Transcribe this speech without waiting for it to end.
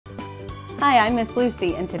Hi, I'm Miss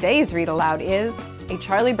Lucy, and today's Read Aloud is A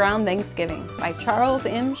Charlie Brown Thanksgiving by Charles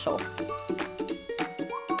M. Schulz.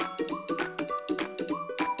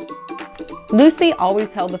 Lucy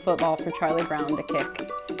always held the football for Charlie Brown to kick,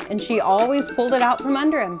 and she always pulled it out from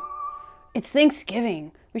under him. "It's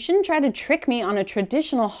Thanksgiving. We shouldn't try to trick me on a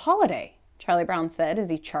traditional holiday," Charlie Brown said as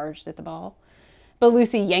he charged at the ball. But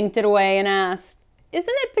Lucy yanked it away and asked,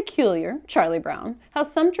 "Isn't it peculiar, Charlie Brown, how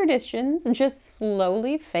some traditions just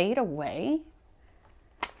slowly fade away?"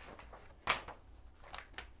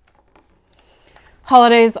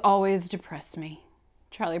 "Holidays always depress me,"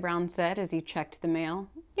 Charlie Brown said as he checked the mail.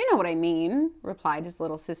 "You know what I mean," replied his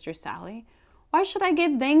little sister Sally. "Why should I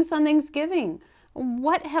give thanks on Thanksgiving?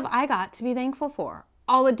 What have I got to be thankful for?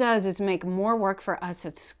 All it does is make more work for us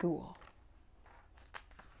at school."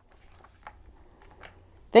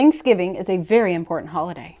 Thanksgiving is a very important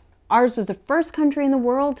holiday. Ours was the first country in the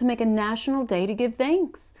world to make a national day to give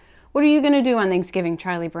thanks. "What are you going to do on Thanksgiving,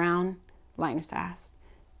 Charlie Brown?" Linus asked.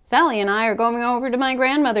 "Sally and I are going over to my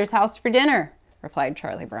grandmother's house for dinner," replied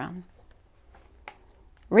Charlie Brown.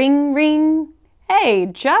 Ring, ring. "Hey,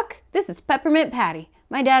 Chuck, this is Peppermint Patty.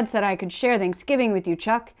 My dad said I could share Thanksgiving with you,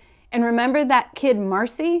 Chuck. And remember that kid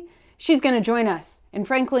Marcy? She's going to join us, and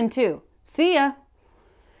Franklin too. See ya."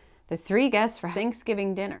 The three guests for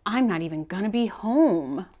Thanksgiving dinner. "I'm not even going to be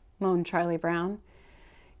home," moaned Charlie Brown.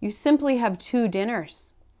 "You simply have two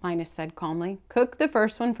dinners," Linus said calmly. "Cook the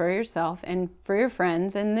first one for yourself and for your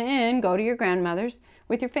friends, and then go to your grandmother's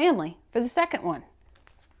with your family for the second one."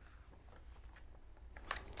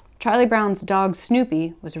 Charlie Brown's dog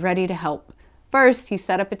Snoopy was ready to help. First, he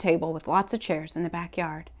set up a table with lots of chairs in the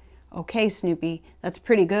backyard. "Okay, Snoopy, that's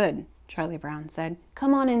pretty good," Charlie Brown said.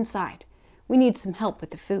 "Come on inside. We need some help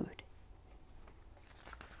with the food."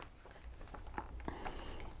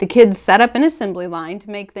 The kids set up an assembly line to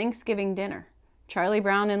make Thanksgiving dinner. Charlie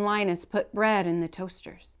Brown and Linus put bread in the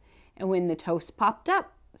toasters, and when the toast popped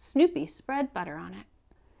up, Snoopy spread butter on it.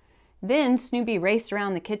 Then Snoopy raced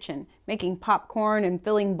around the kitchen, making popcorn and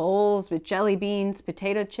filling bowls with jelly beans,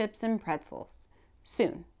 potato chips, and pretzels.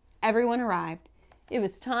 Soon, everyone arrived. It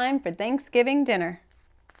was time for Thanksgiving dinner.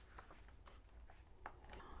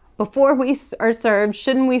 "Before we are served,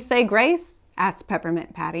 shouldn't we say grace?" asked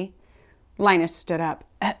Peppermint Patty. Linus stood up.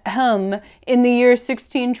 In the year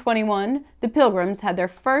 1621, the Pilgrims had their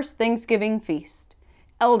first Thanksgiving feast.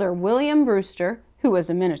 Elder William Brewster, who was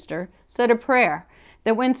a minister, said a prayer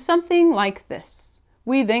that went something like this: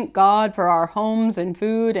 "We thank God for our homes and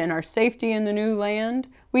food and our safety in the new land.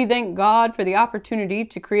 We thank God for the opportunity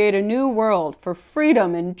to create a new world for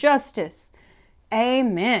freedom and justice.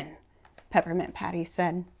 Amen," Peppermint Patty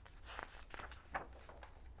said.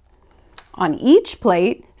 On each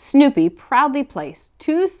plate, Snoopy proudly placed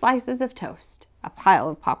 2 slices of toast, a pile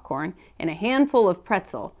of popcorn, and a handful of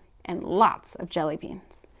pretzel, and lots of jelly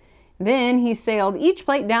beans. Then he sailed each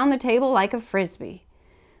plate down the table like a frisbee.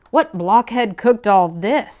 "What blockhead cooked all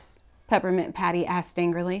this?" Peppermint Patty asked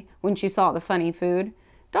angrily when she saw the funny food.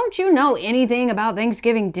 "Don't you know anything about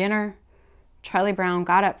Thanksgiving dinner?" Charlie Brown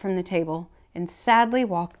got up from the table and sadly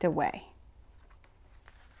walked away.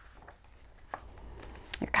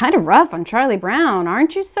 "You're kind of rough on Charlie Brown,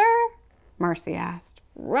 aren't you, sir?" Marcy asked.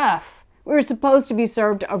 "Rough? We were supposed to be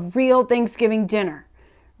served a real Thanksgiving dinner,"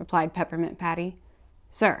 replied Peppermint Patty.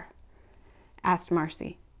 "Sir," asked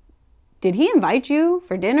Marcy, "did he invite you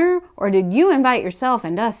for dinner, or did you invite yourself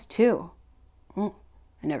and us too?" "Oh,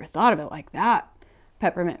 I never thought of it like that,"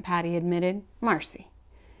 Peppermint Patty admitted. "Marcy,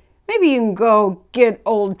 maybe you can go get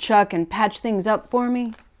old Chuck and patch things up for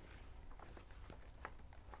me?"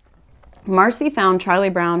 Marcy found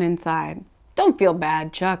Charlie Brown inside. "Don't feel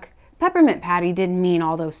bad, Chuck. Peppermint Patty didn't mean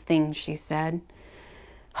all those things she said."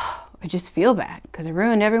 "I just feel bad because I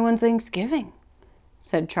ruined everyone's Thanksgiving,"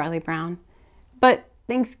 said Charlie Brown. "But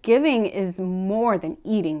Thanksgiving is more than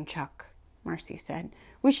eating, Chuck," Marcy said.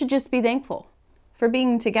 "We should just be thankful for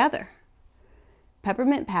being together."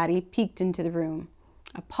 Peppermint Patty peeked into the room.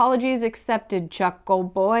 "Apologies accepted, Chuck,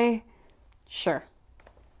 old boy." "Sure,"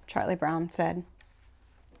 Charlie Brown said.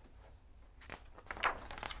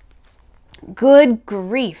 "Good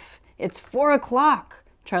grief, it's 4 o'clock,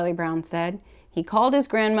 Charlie Brown said. He called his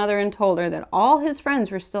grandmother and told her that all his friends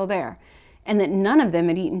were still there and that none of them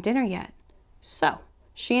had eaten dinner yet. So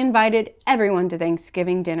she invited everyone to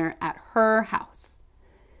Thanksgiving dinner at her house.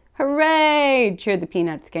 "Hooray!" cheered the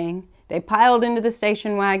Peanuts gang. They piled into the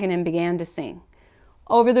station wagon and began to sing.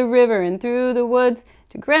 "Over the river and through the woods,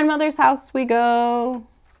 to grandmother's house we go."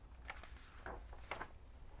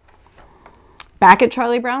 Back at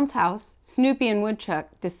Charlie Brown's house, Snoopy and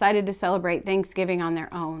Woodchuck decided to celebrate Thanksgiving on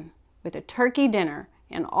their own, with a turkey dinner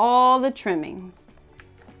and all the trimmings.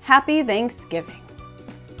 Happy Thanksgiving.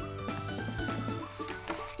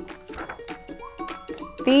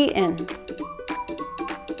 The end.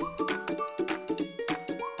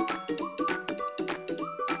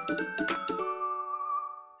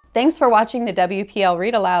 Thanks for watching the WPL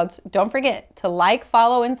Read Alouds. Don't forget to like,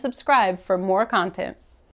 follow, and subscribe for more content.